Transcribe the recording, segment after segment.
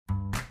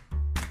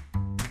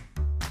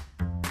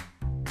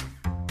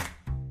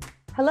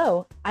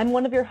Hello, I'm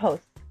one of your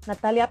hosts,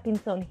 Natalia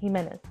Pinzon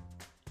Jimenez,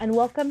 and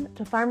welcome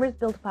to Farmers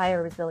Build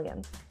Fire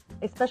Resilience,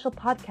 a special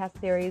podcast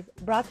series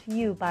brought to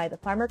you by the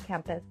Farmer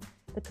Campus,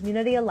 the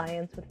Community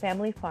Alliance with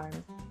Family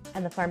Farms,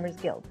 and the Farmers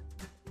Guild.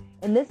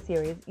 In this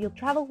series, you'll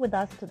travel with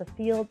us to the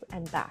fields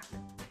and back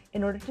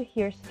in order to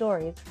hear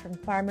stories from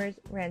farmers,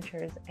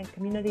 ranchers, and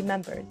community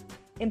members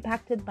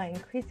impacted by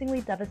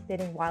increasingly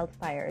devastating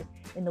wildfires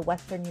in the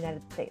western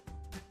United States.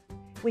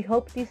 We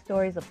hope these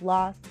stories of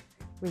loss,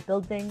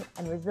 rebuilding,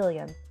 and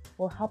resilience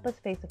will help us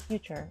face a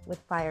future with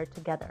fire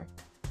together.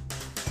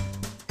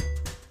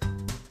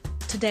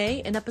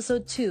 Today, in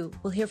episode 2,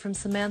 we'll hear from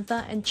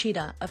Samantha and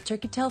Cheetah of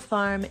Turkey Tail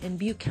Farm in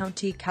Butte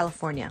County,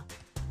 California.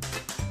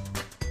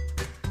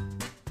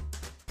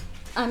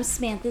 I'm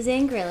Samantha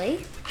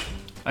Zangrilli.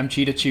 I'm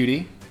Cheetah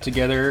Chudy.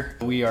 Together,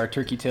 we are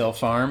Turkey Tail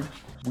Farm.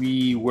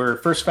 We were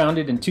first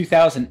founded in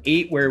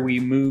 2008, where we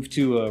moved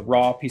to a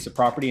raw piece of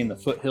property in the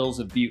foothills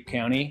of Butte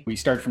County. We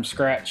started from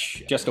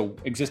scratch, just an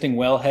existing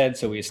wellhead,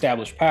 so we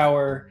established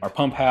power, our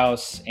pump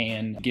house,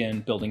 and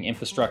again, building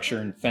infrastructure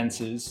and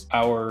fences.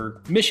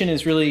 Our mission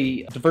is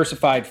really a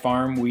diversified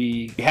farm.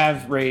 We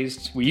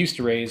used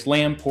to raise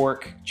lamb,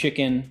 pork,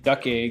 chicken,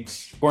 duck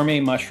eggs, gourmet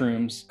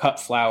mushrooms, cut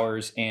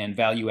flowers, and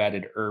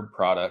value-added herb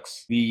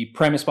products. The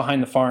premise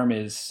behind the farm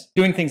is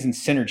doing things in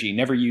synergy,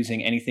 never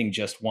using anything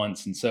just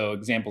once. And so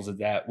examples of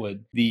that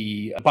would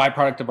be a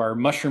byproduct of our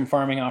mushroom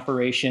farming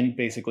operation,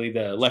 basically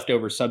the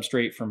leftover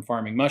substrate from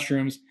farming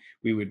mushrooms.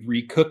 We would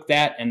recook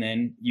that and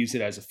then use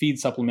it as a feed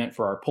supplement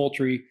for our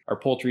poultry. Our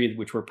poultry,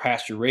 which were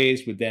pasture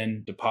raised, would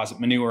then deposit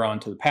manure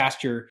onto the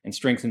pasture and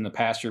strengthen the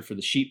pasture for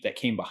the sheep that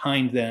came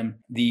behind them.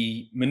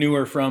 The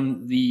manure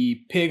from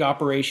the pig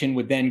operation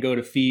would then go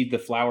to feed the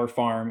flower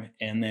farm.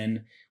 And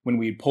then when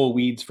we'd pull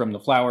weeds from the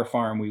flower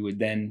farm, we would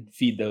then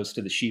feed those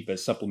to the sheep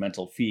as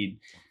supplemental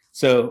feed.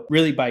 So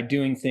really, by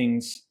doing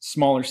things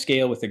smaller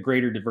scale with a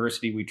greater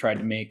diversity, we tried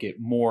to make it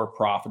more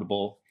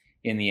profitable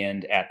in the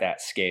end at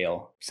that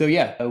scale. So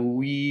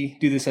we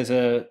do this as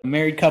a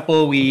married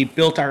couple. We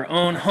built our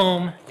own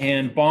home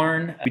and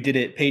barn. We did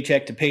it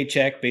paycheck to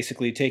paycheck,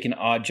 basically taking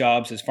odd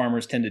jobs as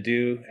farmers tend to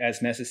do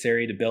as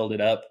necessary to build it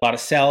up. A lot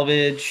of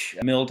salvage.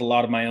 I milled a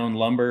lot of my own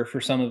lumber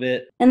for some of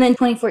it. And then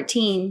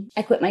 2014,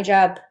 I quit my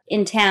job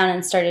in town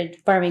and started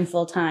farming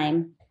full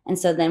time. And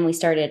so then we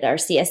started our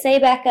CSA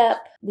back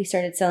up. We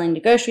started selling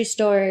to grocery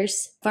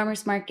stores,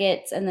 farmers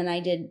markets, and then I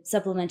did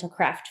supplemental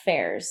craft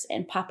fairs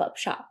and pop-up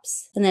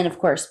shops. And then, of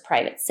course,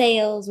 private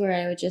sales where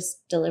I would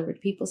just deliver to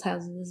people's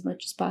houses as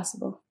much as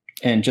possible.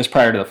 And just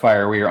prior to the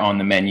fire, we were on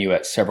the menu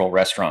at several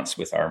restaurants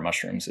with our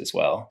mushrooms as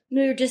well.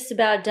 We were just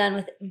about done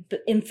with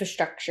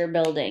infrastructure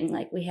building.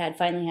 Like we had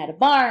finally had a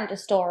barn to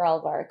store all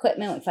of our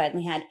equipment. We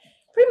finally had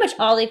pretty much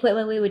all the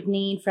equipment we would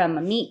need, from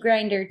a meat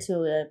grinder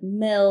to a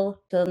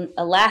mill, to an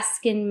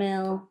Alaskan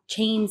mill,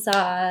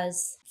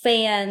 chainsaws,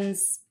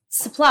 fans,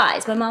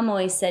 supplies. My mom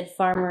always said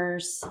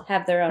farmers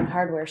have their own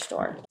hardware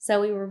store.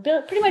 So we were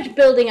pretty much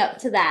building up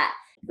to that,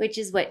 which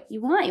is what you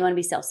want. You want to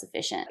be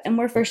self-sufficient. And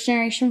we're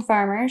first-generation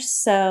farmers,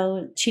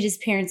 so Cheetah's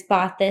parents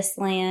bought this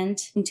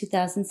land in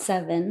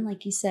 2007,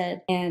 like you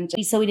said. And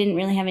so we didn't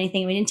really have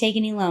anything. We didn't take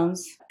any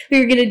loans. We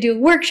were going to do a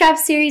workshop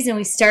series, and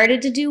we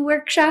started to do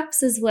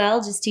workshops as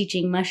well, just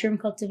teaching mushroom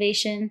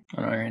cultivation.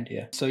 On our end,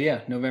 yeah. So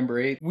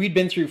November 8th. We'd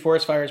been through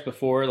forest fires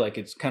before, like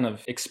it's kind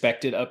of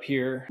expected up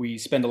here. We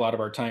spend a lot of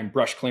our time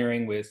brush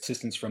clearing with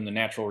assistance from the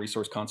Natural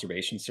Resource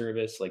Conservation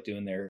Service, like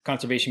doing their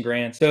conservation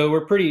grants. So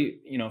we're pretty,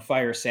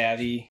 fire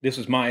savvy. This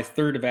was my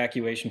third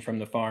evacuation from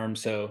the farm.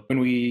 So when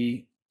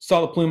we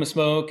saw the plume of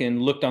smoke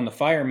and looked on the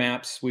fire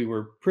maps, we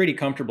were pretty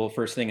comfortable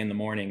first thing in the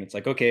morning. It's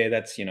like, okay,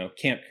 that's,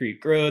 Camp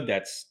Creek Road.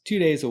 That's 2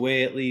 days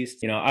away at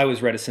least. I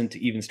was reticent to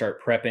even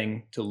start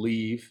prepping to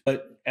leave.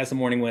 But as the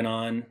morning went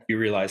on, we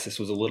realized this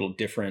was a little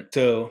different.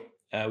 So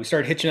we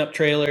started hitching up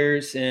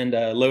trailers and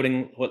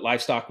loading what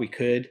livestock we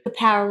could. The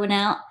power went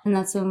out, and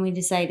that's when we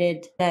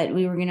decided that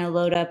we were going to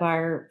load up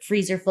our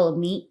freezer full of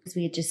meat, because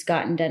we had just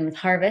gotten done with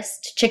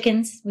harvest.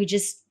 Chickens, we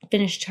just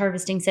finished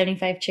harvesting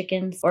 75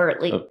 chickens, or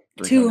at least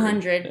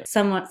 200,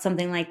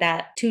 something like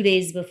that, 2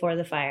 days before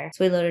the fire.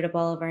 So we loaded up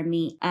all of our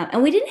meat.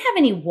 And we didn't have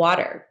any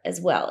water as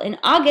well. In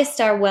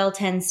August, our well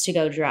tends to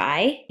go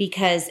dry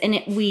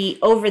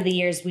over the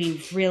years,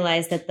 we've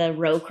realized that the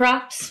row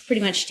crops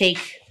pretty much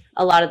take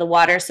a lot of the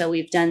water. So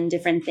we've done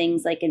different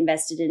things like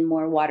invested in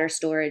more water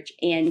storage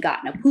and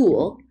gotten a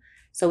pool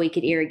so we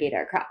could irrigate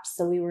our crops.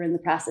 So we were in the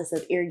process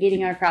of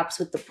irrigating our crops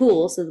with the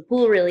pool. So the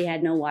pool really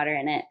had no water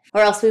in it,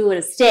 or else we would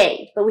have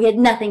stayed, but we had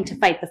nothing to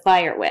fight the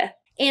fire with.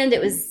 And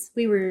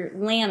we were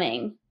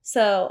lambing.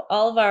 So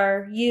all of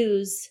our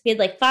ewes, we had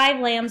like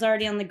 5 lambs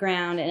already on the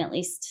ground and at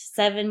least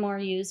 7 more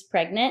ewes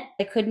pregnant.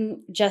 I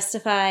couldn't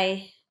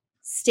justify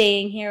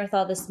staying here with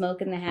all the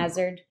smoke and the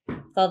hazard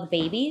with all the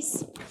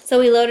babies. So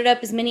we loaded up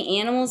as many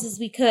animals as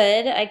we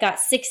could. I got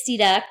 60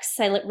 ducks.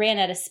 I ran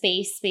out of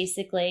space,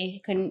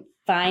 basically. Couldn't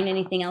find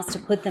anything else to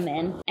put them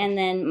in. And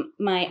then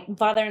my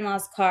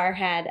father-in-law's car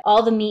had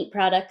all the meat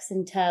products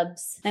in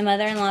tubs. My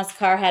mother-in-law's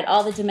car had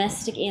all the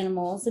domestic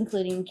animals,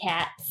 including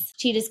cats.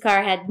 Cheetah's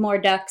car had more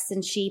ducks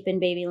and sheep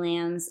and baby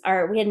lambs.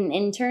 We had an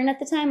intern at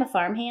the time, a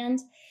farmhand.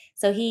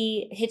 So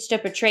he hitched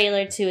up a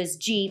trailer to his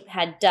Jeep,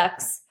 had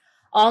ducks,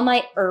 all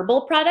my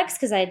herbal products,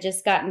 because I had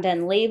just gotten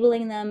done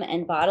labeling them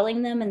and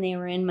bottling them, and they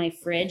were in my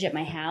fridge at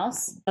my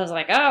house. I was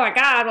like, oh my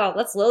God, well,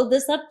 let's load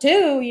this up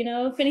too.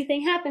 If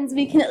anything happens,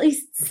 we can at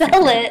least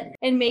sell it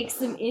and make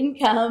some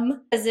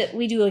income. Because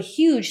we do a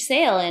huge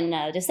sale in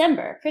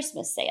December,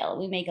 Christmas sale.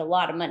 We make a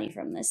lot of money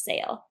from this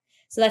sale.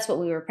 So that's what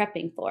we were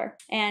prepping for.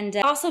 And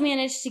also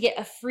managed to get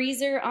a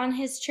freezer on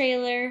his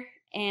trailer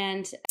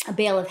and a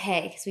bale of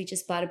hay, because we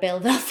just bought a bale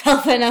of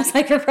alfalfa, and I was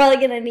like, we're probably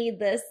gonna need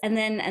this. And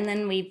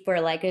then we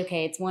were like,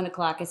 okay, it's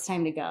 1:00, it's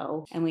time to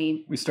go. And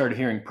we started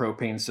hearing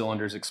propane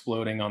cylinders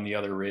exploding on the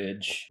other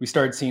ridge. We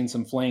started seeing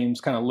some flames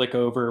kind of lick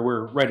over.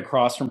 We're right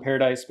across from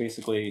Paradise,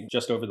 basically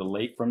just over the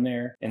lake from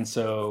there. And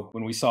so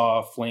when we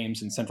saw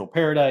flames in Central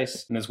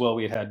Paradise, and as well,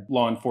 we had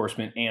law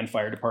enforcement and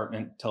fire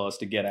department tell us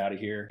to get out of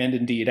here. And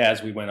indeed,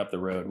 as we went up the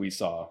road, we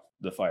saw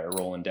the fire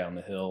rolling down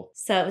the hill.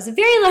 So it was a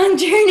very long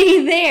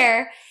journey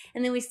there.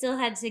 And then we still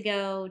had to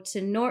go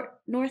to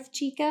North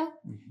Chico.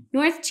 Mm-hmm.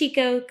 North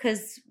Chico,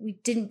 because we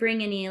didn't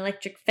bring any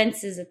electric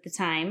fences at the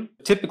time.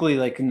 Typically,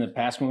 like in the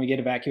past when we get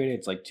evacuated,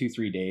 it's like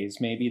 2-3 days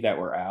maybe that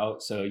we're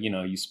out. So,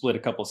 you split a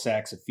couple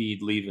sacks of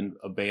feed, leaving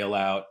a bale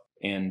out,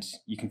 and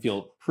you can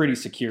feel pretty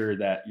secure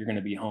that you're going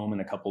to be home in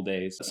a couple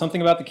days.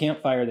 Something about the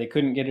campfire, they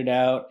couldn't get it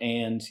out.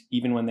 And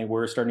even when they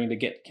were starting to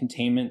get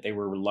containment, they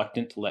were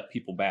reluctant to let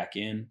people back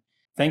in.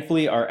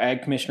 Thankfully, our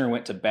ag commissioner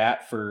went to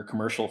bat for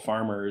commercial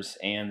farmers,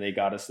 and they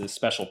got us this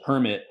special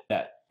permit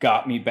that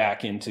got me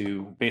back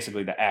into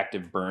basically the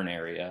active burn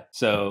area.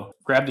 So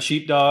grabbed the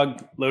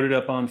sheepdog, loaded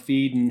up on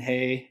feed and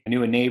hay. I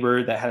knew a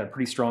neighbor that had a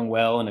pretty strong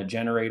well and a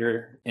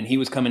generator, and he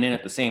was coming in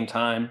at the same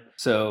time.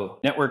 So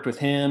networked with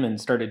him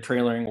and started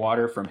trailering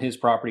water from his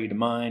property to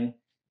mine,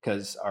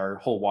 because our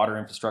whole water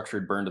infrastructure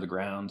had burned to the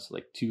ground,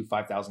 like 2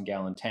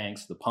 5,000-gallon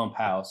tanks, the pump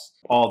house,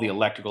 all the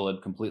electrical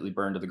had completely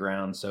burned to the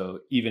ground. So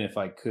even if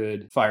I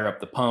could fire up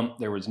the pump,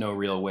 there was no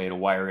real way to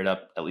wire it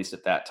up, at least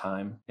at that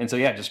time. And so,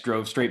 just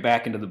drove straight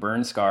back into the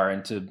burn scar.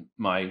 And to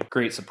my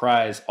great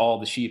surprise, all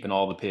the sheep and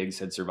all the pigs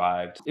had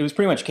survived. It was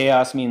pretty much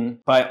chaos. I mean,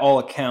 by all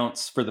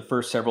accounts, for the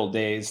first several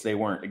days, they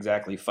weren't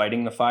exactly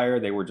fighting the fire.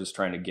 They were just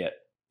trying to get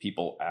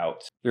people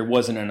out. There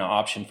wasn't an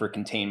option for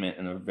containment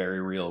in a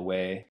very real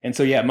way. And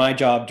so, my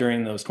job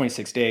during those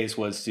 26 days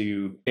was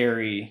to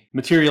carry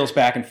materials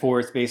back and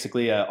forth.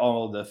 Basically,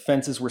 all the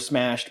fences were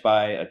smashed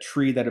by a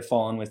tree that had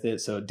fallen with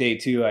it. So day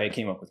 2, I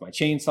came up with my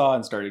chainsaw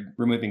and started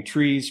removing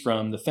trees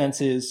from the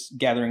fences,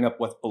 gathering up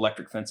what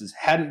electric fences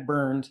hadn't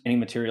burned, any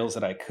materials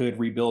that I could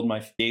rebuild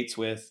my gates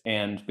with,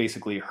 and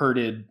basically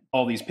herded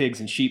all these pigs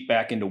and sheep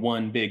back into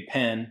one big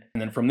pen.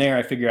 And then from there,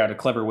 I figured out a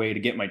clever way to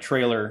get my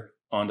trailer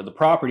onto the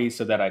property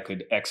so that I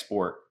could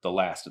export the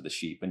last of the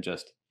sheep and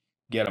just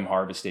get them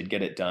harvested,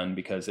 get it done,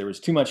 because there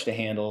was too much to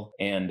handle.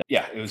 And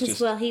it was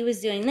just... While he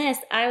was doing this,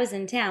 I was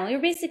in town. We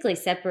were basically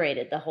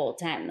separated the whole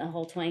time, the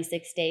whole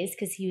 26 days,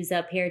 because he was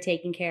up here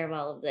taking care of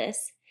all of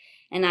this.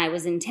 And I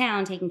was in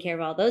town taking care of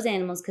all those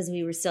animals because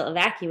we were still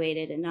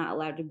evacuated and not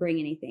allowed to bring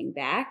anything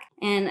back.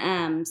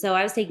 And so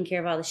I was taking care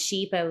of all the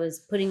sheep. I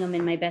was putting them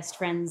in my best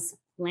friend's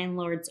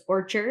landlord's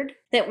orchard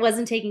that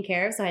wasn't taken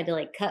care of, so I had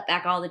to cut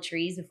back all the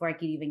trees before I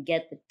could even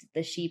get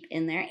the sheep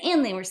in there,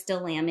 and they were still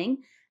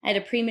lambing. I had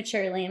a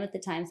premature lamb at the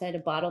time, so I had a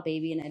bottle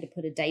baby and I had to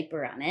put a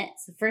diaper on it.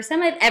 It's the first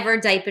time I've ever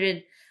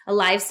diapered a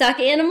livestock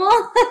animal.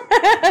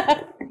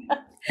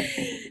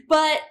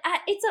 But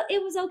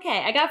it was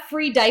okay. I got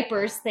free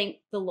diapers, thank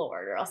the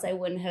Lord, or else I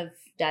wouldn't have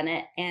done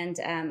it. And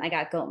I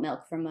got goat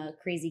milk from a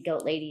crazy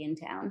goat lady in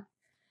town.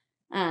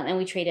 And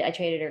I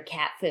traded her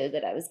cat food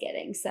that I was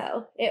getting.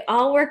 So it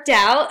all worked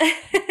out.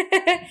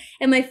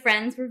 And my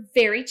friends were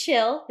very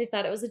chill. They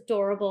thought it was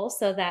adorable.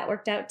 So that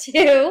worked out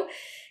too.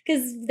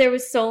 Because there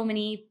was so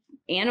many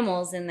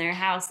animals in their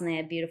house and they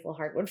had beautiful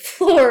hardwood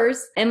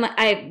floors. And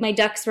my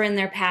ducks were in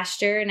their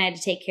pasture and I had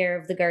to take care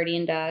of the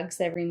guardian dogs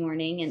every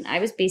morning. And I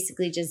was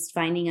basically just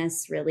finding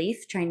us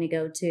relief, trying to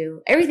go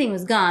to, everything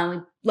was gone.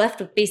 We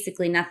left with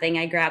basically nothing.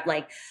 I grabbed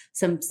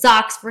some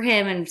socks for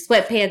him and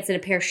sweatpants and a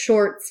pair of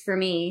shorts for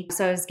me.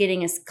 So I was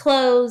getting us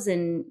clothes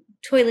and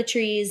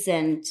toiletries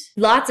and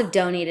lots of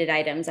donated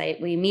items.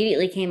 We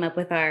immediately came up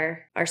with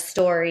our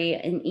story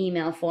in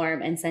email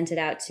form and sent it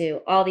out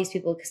to all these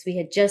people because we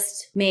had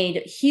just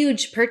made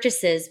huge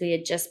purchases. We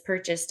had just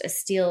purchased a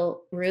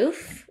steel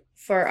roof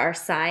for our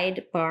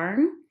side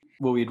barn.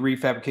 Well, we had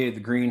refabricated the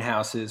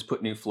greenhouses,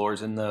 put new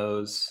floors in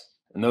those,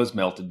 and those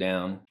melted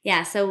down.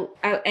 Yeah, so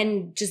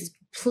and just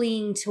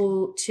pleading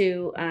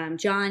to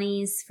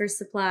Johnny's for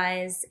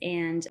supplies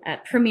and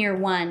Premier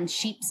One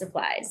sheep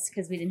supplies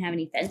because we didn't have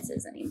any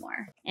fences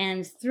anymore.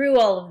 And through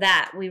all of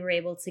that, we were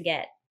able to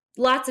get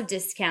lots of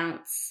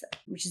discounts,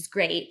 which is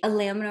great. A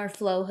laminar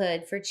flow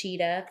hood for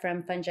Cheetah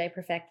from Fungi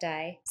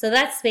Perfecti. So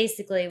that's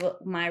basically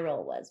what my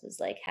role was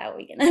like, how are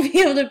we going to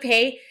be able to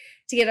pay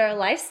to get our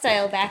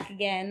lifestyle back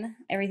again?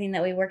 Everything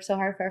that we worked so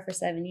hard for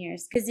 7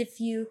 years. Because if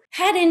you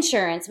had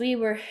insurance, we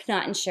were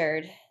not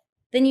insured,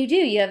 then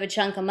you have a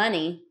chunk of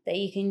money that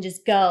you can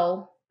just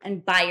go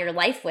and buy your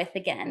life with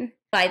again,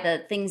 buy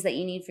the things that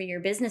you need for your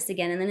business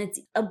again. And then it's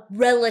a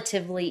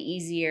relatively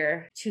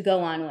easier to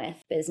go on with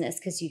business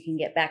because you can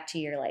get back to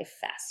your life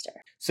faster.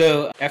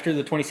 So after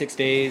the 26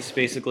 days,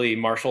 basically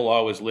martial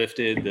law was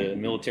lifted, the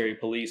military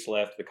police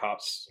left, the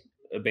cops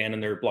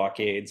abandoned their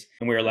blockades,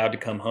 and we were allowed to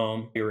come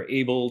home. We were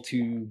able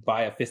to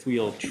buy a fifth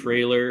wheel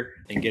trailer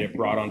and get it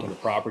brought onto the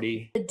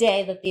property. The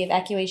day that the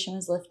evacuation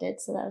was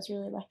lifted, so that was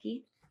really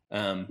lucky.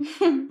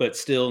 But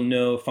still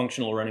no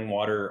functional running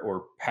water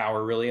or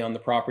power really on the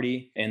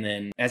property. And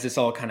then as this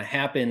all kind of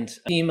happened,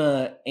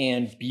 FEMA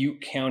and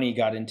Butte County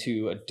got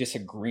into a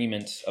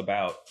disagreement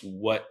about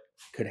what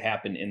could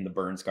happen in the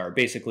burn scar.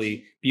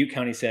 Basically, Butte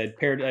County said,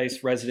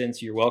 Paradise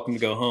residents, you're welcome to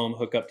go home,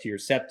 hook up to your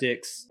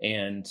septics,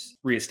 and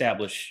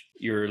reestablish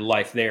your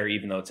life there,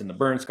 even though it's in the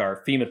burn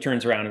scar. FEMA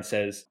turns around and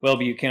says, well,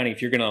 Butte County,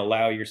 if you're going to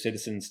allow your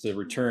citizens to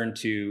return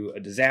to a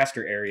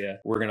disaster area,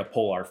 we're going to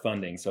pull our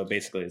funding. So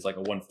basically, it's like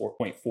a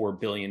 $1.4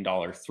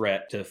 billion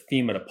threat to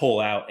FEMA to pull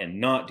out and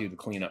not do the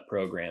cleanup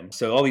program.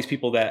 So all these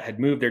people that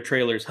had moved their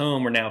trailers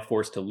home were now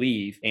forced to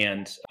leave.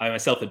 And I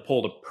myself had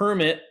pulled a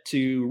permit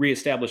to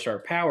reestablish our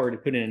power, to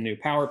put in a new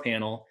power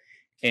panel.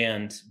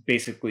 And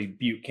basically,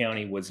 Butte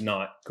County was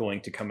not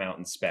going to come out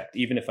and inspect.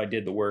 Even if I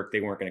did the work,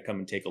 they weren't going to come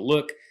and take a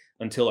look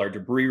until our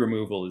debris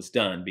removal is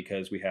done,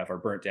 because we have our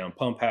burnt down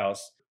pump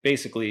house.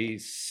 Basically,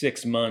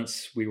 6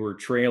 months, we were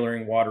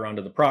trailering water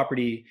onto the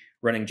property,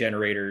 running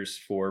generators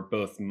for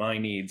both my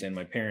needs and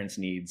my parents'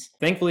 needs.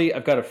 Thankfully,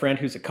 I've got a friend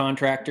who's a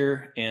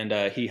contractor, and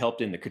he helped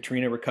in the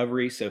Katrina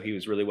recovery, so he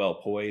was really well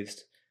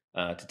poised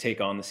to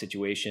take on the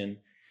situation.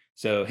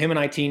 So him and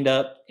I teamed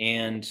up,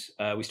 and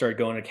we started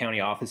going to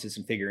county offices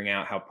and figuring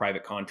out how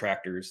private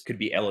contractors could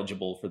be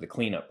eligible for the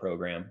cleanup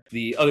program.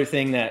 The other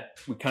thing that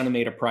we kind of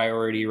made a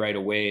priority right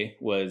away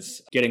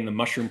was getting the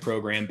mushroom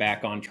program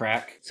back on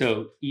track.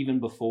 So even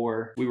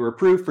before we were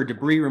approved for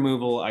debris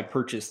removal, I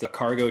purchased a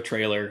cargo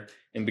trailer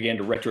and began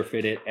to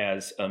retrofit it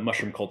as a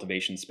mushroom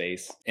cultivation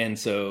space. And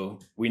so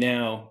we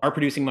now are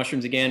producing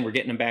mushrooms again. We're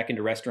getting them back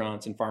into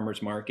restaurants and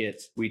farmers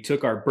markets. We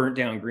took our burnt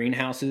down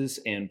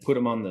greenhouses and put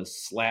them on the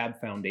slab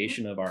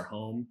foundation of our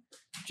home,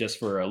 just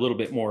for a little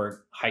bit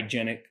more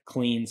hygienic,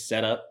 clean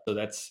setup. So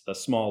that's a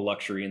small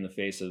luxury in the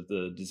face of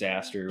the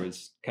disaster. It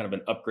was kind of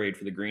an upgrade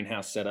for the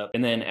greenhouse setup.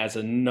 And then as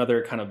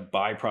another kind of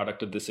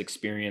byproduct of this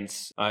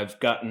experience, I've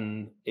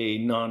gotten a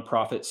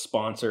nonprofit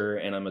sponsor,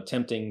 and I'm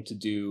attempting to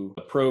do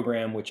a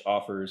program which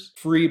offers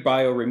free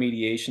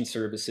bioremediation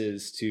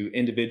services to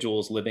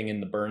individuals living in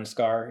the burn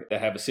scar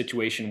that have a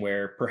situation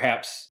where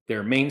perhaps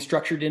their main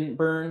structure didn't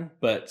burn,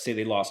 but say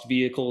they lost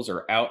vehicles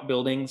or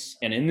outbuildings.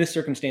 And in this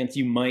circumstance,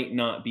 you might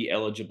not be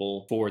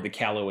eligible for the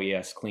Cal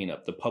OES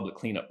cleanup, the public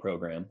cleanup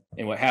program.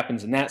 And what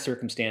happens in that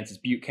circumstance is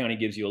Butte County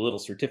gives you a little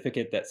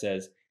certificate that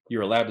says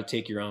you're allowed to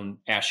take your own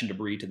ash and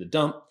debris to the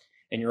dump,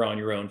 and you're on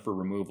your own for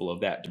removal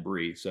of that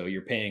debris. So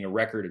you're paying a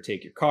wrecker to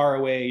take your car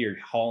away, you're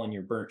hauling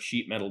your burnt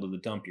sheet metal to the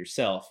dump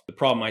yourself. The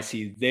problem I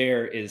see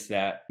there is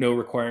that no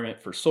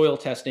requirement for soil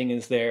testing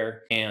is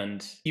there.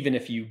 And even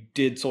if you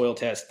did soil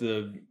test,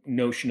 the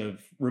notion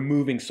of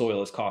removing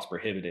soil is cost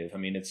prohibitive. I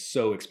mean, it's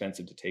so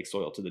expensive to take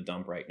soil to the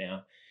dump right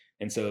now.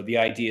 And so the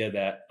idea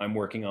that I'm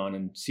working on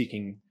and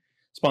seeking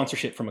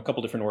sponsorship from a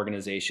couple different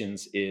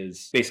organizations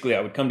is basically I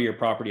would come to your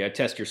property, I'd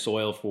test your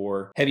soil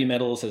for heavy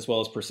metals as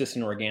well as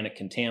persistent organic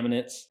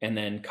contaminants, and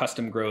then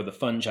custom grow the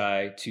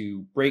fungi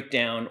to break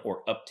down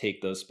or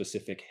uptake those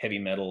specific heavy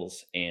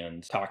metals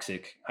and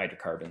toxic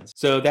hydrocarbons.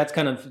 So that's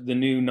kind of the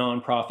new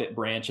nonprofit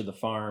branch of the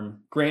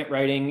farm. Grant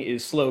writing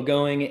is slow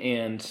going,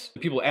 and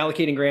people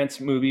allocating grants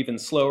move even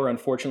slower,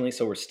 unfortunately,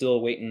 so we're still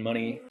waiting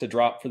money to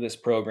drop for this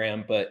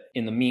program. But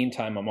in the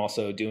meantime, I'm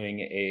also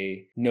doing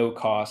a no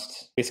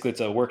cost, basically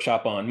it's a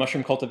workshop on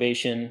mushroom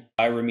cultivation,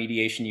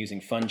 bioremediation using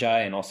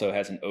fungi, and also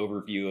has an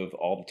overview of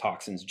all the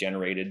toxins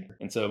generated.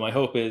 And so my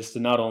hope is to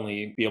not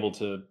only be able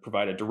to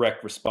provide a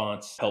direct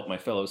response, help my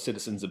fellow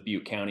citizens of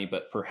Butte County,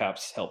 but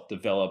perhaps help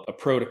develop a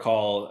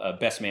protocol, a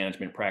best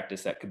management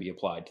practice that could be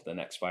applied to the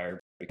next fire.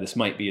 This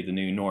might be the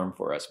new norm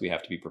for us. We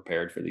have to be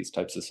prepared for these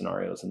types of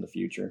scenarios in the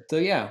future. So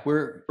yeah,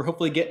 we're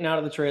hopefully getting out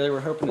of the trailer.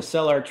 We're hoping to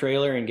sell our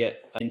trailer and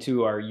get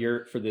into our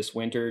yurt for this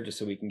winter, just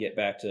so we can get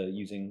back to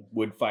using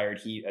wood-fired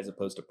heat as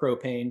opposed to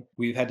propane.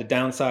 We've had to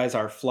downsize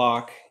our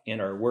flock and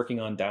are working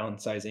on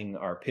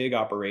downsizing our pig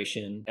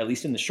operation, at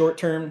least in the short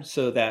term,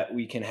 so that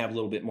we can have a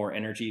little bit more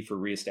energy for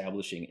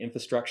reestablishing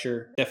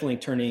infrastructure. Definitely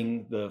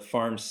turning the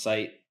farm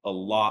site a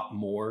lot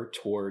more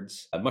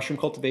towards mushroom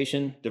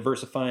cultivation,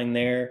 diversifying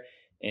there,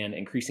 and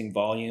increasing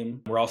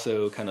volume. We're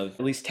also kind of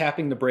at least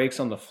tapping the brakes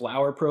on the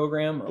flower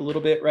program a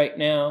little bit right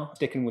now,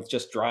 sticking with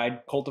just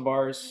dried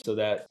cultivars, so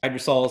that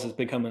hydrosols is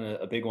becoming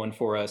a big one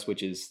for us,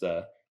 which is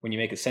the when you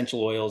make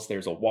essential oils,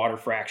 there's a water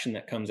fraction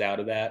that comes out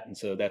of that. And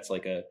so that's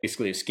like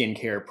basically a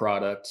skincare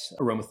product,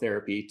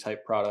 aromatherapy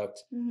type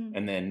product. Mm-hmm.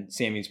 And then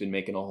Sammy's been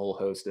making a whole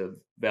host of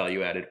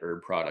value-added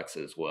herb products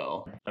as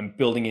well. I'm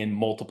building in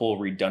multiple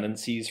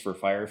redundancies for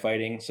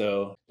firefighting.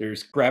 So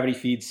there's gravity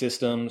feed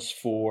systems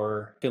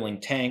for filling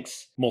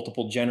tanks,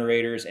 multiple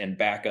generators, and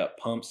backup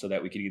pumps so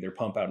that we could either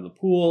pump out of the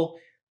pool,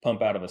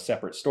 pump out of a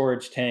separate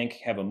storage tank,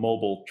 have a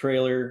mobile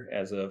trailer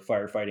as a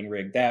firefighting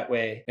rig that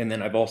way. And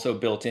then I've also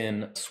built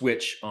in a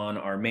switch on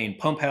our main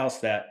pump house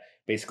that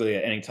basically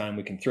at any time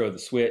we can throw the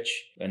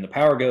switch and the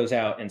power goes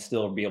out and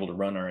still be able to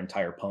run our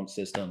entire pump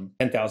system.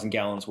 10,000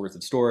 gallons worth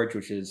of storage,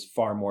 which is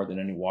far more than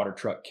any water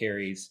truck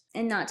carries.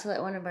 And not to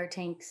let one of our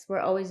tanks, we're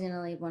always going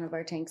to leave one of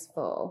our tanks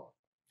full.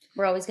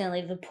 We're always going to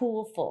leave the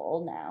pool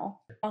full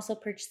now. Also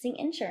purchasing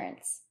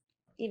insurance,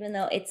 even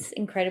though it's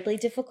incredibly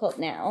difficult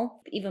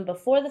now. Even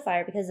before the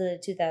fire, because of the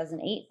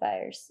 2008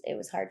 fires, it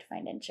was hard to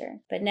find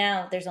insurance. But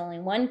now there's only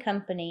one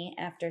company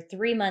after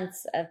 3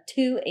 months of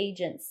 2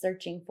 agents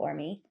searching for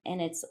me,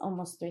 and it's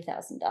almost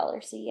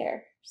 $3,000 a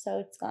year. So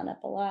it's gone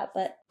up a lot,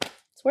 but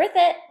it's worth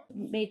it.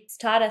 It's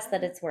taught us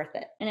that it's worth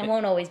it, and it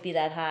won't always be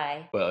that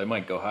high. Well, it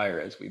might go higher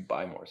as we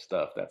buy more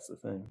stuff. That's the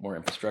thing. More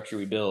infrastructure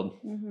we build.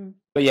 Mm-hmm.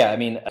 But yeah, I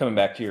mean, coming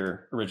back to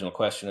your original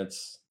question,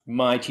 it's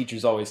my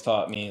teachers always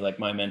taught me, like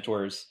my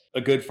mentors,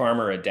 a good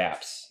farmer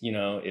adapts. You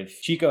know,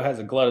 if Chico has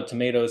a glut of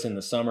tomatoes in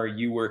the summer,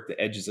 you work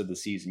the edges of the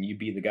season. You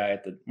be the guy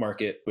at the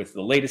market with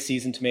the latest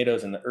season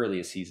tomatoes and the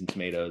earliest season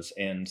tomatoes.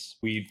 And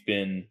we've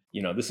been,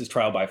 you know, this is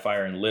trial by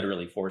fire and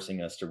literally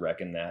forcing us to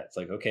reckon that. It's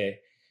like, okay,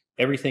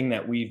 everything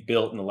that we've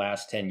built in the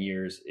last 10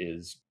 years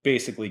is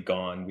basically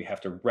gone. We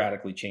have to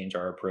radically change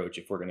our approach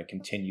if we're going to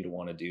continue to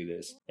want to do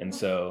this. And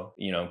so,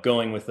 you know,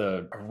 going with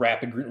a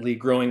rapidly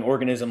growing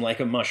organism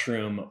like a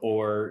mushroom,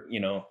 or, you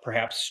know,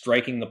 perhaps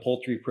striking the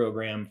poultry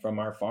program from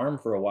our farm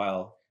for a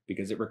while,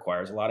 because it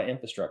requires a lot of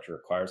infrastructure,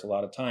 requires a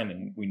lot of time.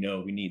 And we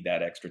know we need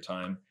that extra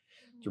time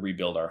to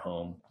rebuild our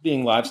home.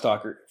 Being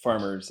livestock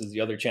farmers is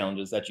the other challenge,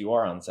 is that you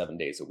are on 7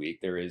 days a week.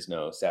 There is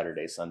no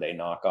Saturday, Sunday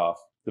knockoff.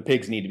 The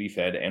pigs need to be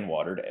fed and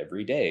watered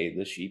every day.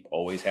 The sheep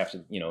always have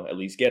to, you know, at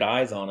least get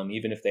eyes on them,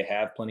 even if they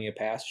have plenty of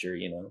pasture.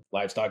 You know,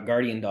 livestock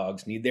guardian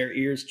dogs need their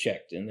ears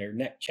checked and their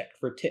neck checked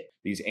for tick.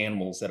 These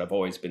animals that have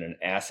always been an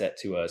asset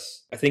to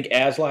us. I think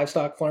as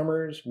livestock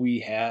farmers, we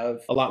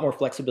have a lot more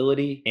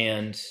flexibility,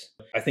 and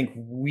I think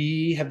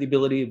we have the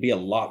ability to be a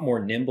lot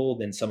more nimble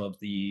than some of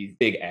the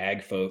big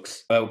ag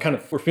folks.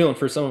 We're feeling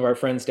for some of our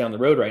friends down the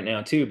road right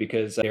now too,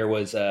 because there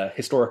was a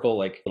historical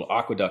like little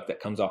aqueduct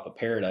that comes off of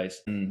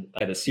Paradise, and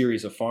I had a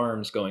series of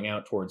farms going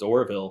out towards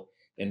Oroville,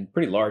 and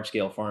pretty large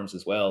scale farms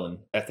as well, and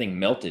that thing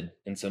melted.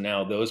 And so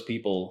now those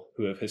people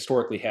who have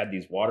historically had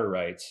these water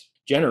rights,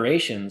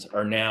 generations,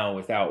 are now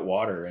without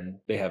water and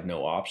they have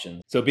no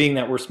option. So being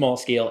that we're small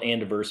scale and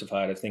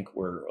diversified, I think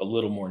we're a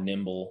little more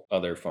nimble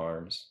other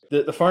farms.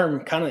 The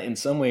farm kind of in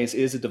some ways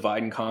is a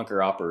divide and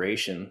conquer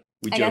operation.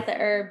 I got the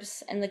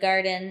herbs and the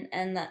garden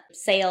and the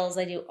sales.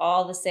 I do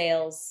all the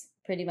sales,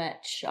 pretty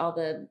much all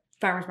the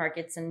farmers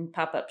markets and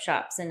pop-up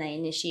shops, and I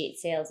initiate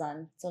sales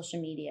on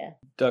social media.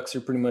 Ducks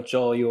are pretty much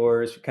all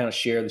yours. We kind of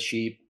share the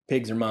sheep.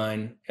 Pigs are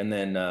mine, and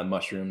then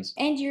mushrooms.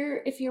 And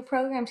if your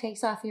program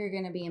takes off, you're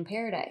going to be in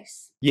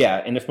Paradise. Yeah,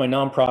 and if my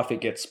nonprofit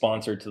gets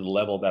sponsored to the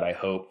level that I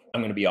hope,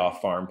 I'm going to be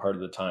off farm part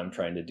of the time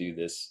trying to do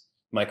this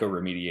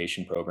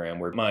myco-remediation program,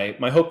 where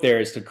my hope there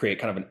is to create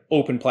kind of an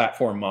open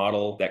platform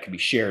model that can be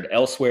shared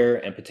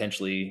elsewhere and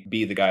potentially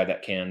be the guy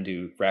that can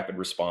do rapid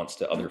response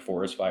to other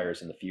forest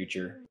fires in the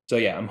future. So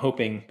yeah, I'm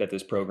hoping that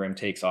this program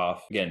takes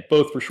off, again,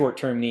 both for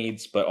short-term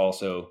needs, but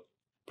also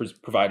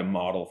provide a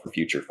model for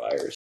future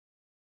fires.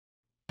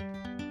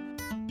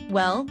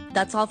 Well,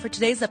 that's all for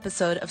today's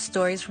episode of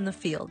Stories from the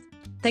Field.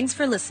 Thanks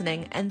for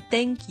listening, and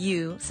thank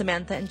you,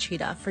 Samantha and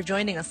Cheetah, for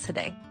joining us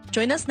today.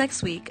 Join us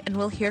next week, and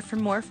we'll hear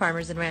from more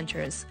farmers and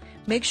ranchers.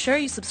 Make sure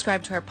you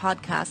subscribe to our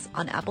podcast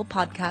on Apple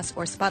Podcasts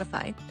or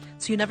Spotify,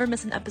 so you never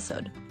miss an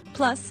episode.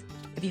 Plus,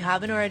 if you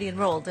haven't already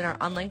enrolled in our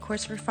online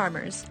course for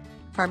farmers,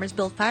 Farmers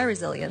Build Fire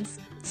Resilience,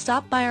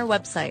 stop by our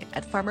website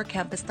at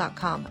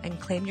farmercampus.com and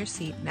claim your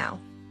seat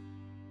now.